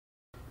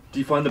Do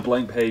you find the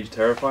blank page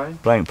terrifying?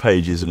 Blank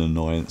page is an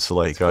annoyance.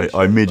 Like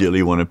I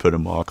immediately want to put a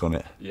mark on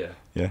it. Yeah.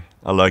 Yeah,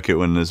 I like it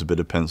when there's a bit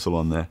of pencil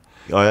on there.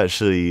 I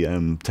actually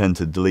tend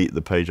to delete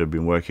the page I've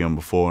been working on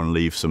before and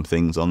leave some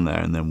things on there,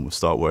 and then we'll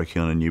start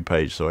working on a new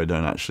page, so I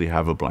don't actually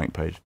have a blank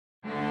page.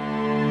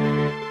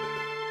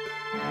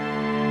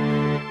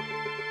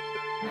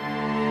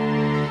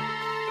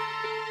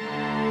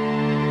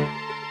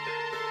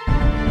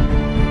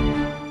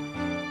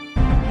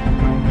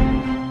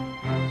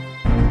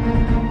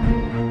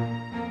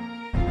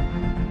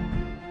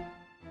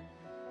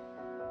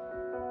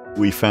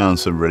 We found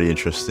some really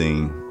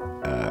interesting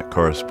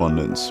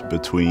correspondence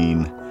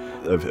between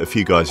a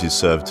few guys who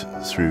served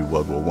through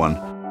World War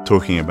I,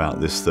 talking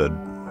about this third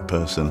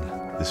person,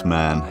 this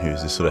man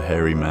who's this sort of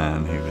hairy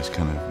man who was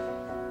kind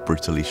of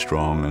brutally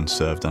strong and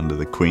served under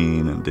the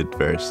Queen and did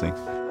various things.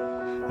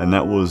 And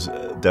that was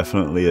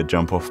definitely a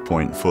jump-off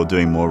point for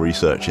doing more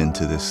research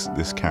into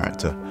this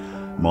character,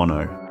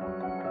 Mono.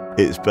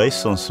 It's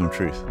based on some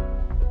truth.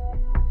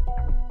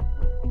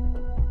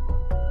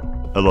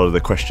 A lot of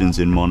the questions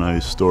in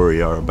Mono's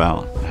story are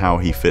about how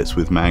he fits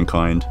with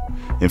mankind.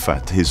 In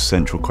fact, his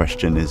central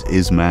question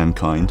is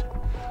mankind?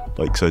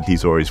 Like, so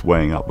he's always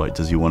weighing up, like,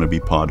 does he want to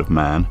be part of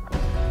man?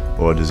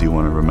 Or does he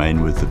want to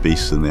remain with the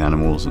beasts and the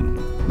animals and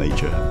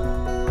nature?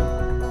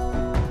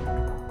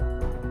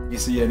 You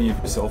see any of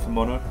yourself in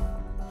Mono?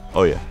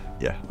 Oh yeah,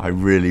 yeah. I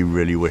really,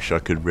 really wish I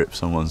could rip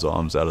someone's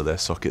arms out of their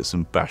sockets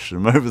and bash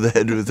them over the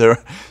head with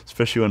their,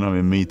 especially when I'm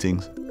in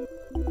meetings.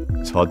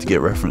 It's hard to get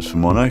reference for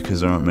Mono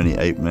because there aren't many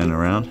ape men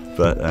around,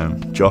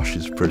 but Josh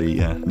is pretty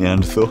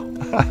Neanderthal.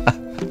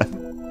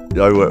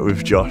 I work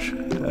with Josh,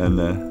 and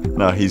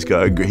no, he's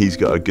got a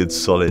good,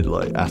 solid,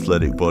 like,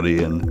 athletic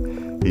body,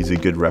 and he's a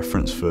good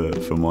reference for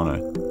Mono.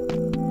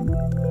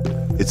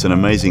 It's an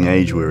amazing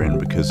age we're in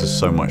because there's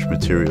so much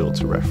material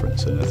to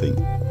reference, and I think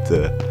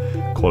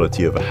the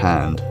quality of a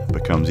hand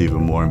becomes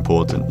even more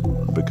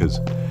important because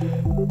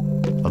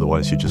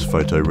otherwise you're just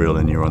photoreal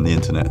and you're on the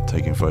internet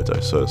taking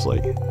photos. So it's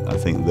like, I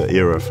think the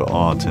era for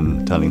art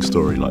and telling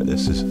story like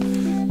this is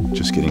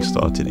just getting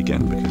started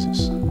again because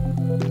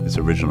it's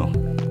original.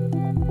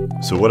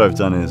 So what I've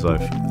done is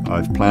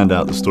I've planned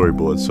out the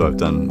storyboard, so I've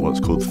done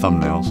what's called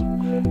thumbnails,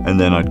 and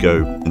then I'd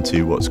go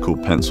into what's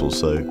called pencils.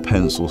 So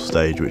pencil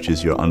stage, which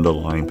is your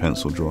underlying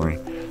pencil drawing,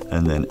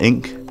 and then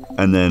ink,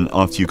 and then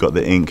after you've got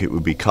the ink it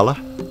would be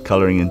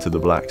colouring into the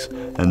blacks.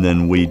 And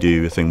then we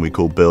do a thing we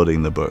call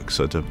building the book.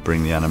 So to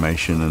bring the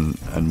animation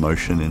and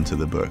motion into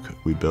the book,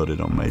 we build it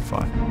on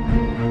Madefire.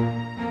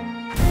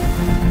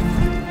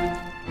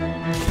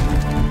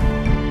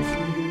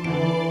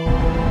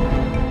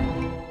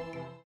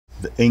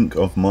 The ink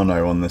of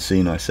Mono on the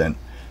scene I sent,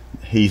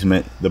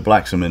 the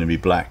blacks are meant to be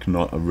black,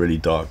 not a really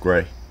dark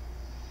grey.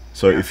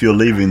 So if you're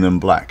leaving them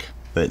black,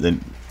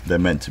 they're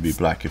meant to be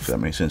black, if that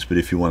makes sense. But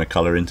if you want to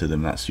colour into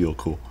them, that's your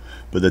call.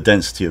 But the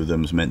density of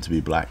them is meant to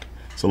be black.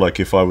 So like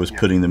if I was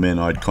putting them in,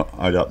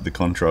 I'd up the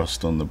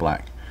contrast on the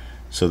black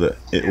so that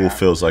it all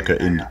feels like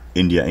an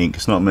India ink.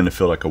 It's not meant to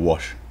feel like a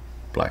wash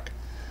black.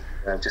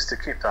 Just to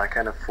keep that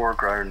kind of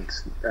foreground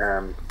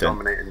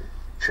dominating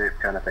shape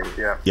kind of thing.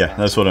 Yeah,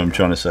 that's what I'm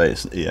trying to say.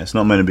 It's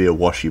not meant to be a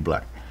washy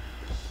black.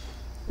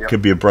 It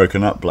could be a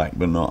broken up black,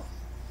 but not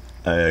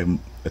a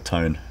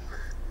tone.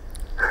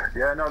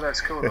 Yeah, no,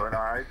 that's cool though. No,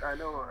 I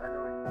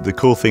know. The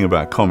cool thing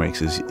about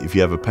comics is if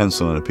you have a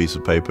pencil and a piece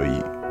of paper,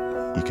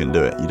 you can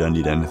do it. You don't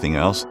need anything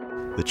else.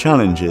 The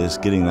challenge is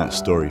getting that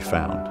story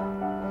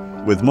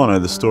found. With Mono,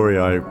 the story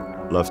I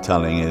love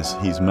telling is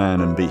he's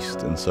man and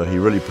beast, and so he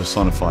really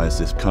personifies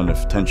this kind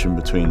of tension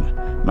between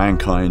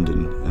mankind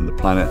and the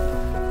planet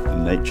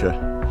and nature.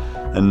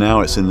 And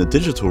now it's in the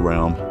digital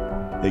realm,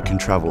 it can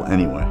travel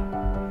anywhere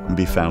and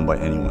be found by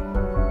anyone.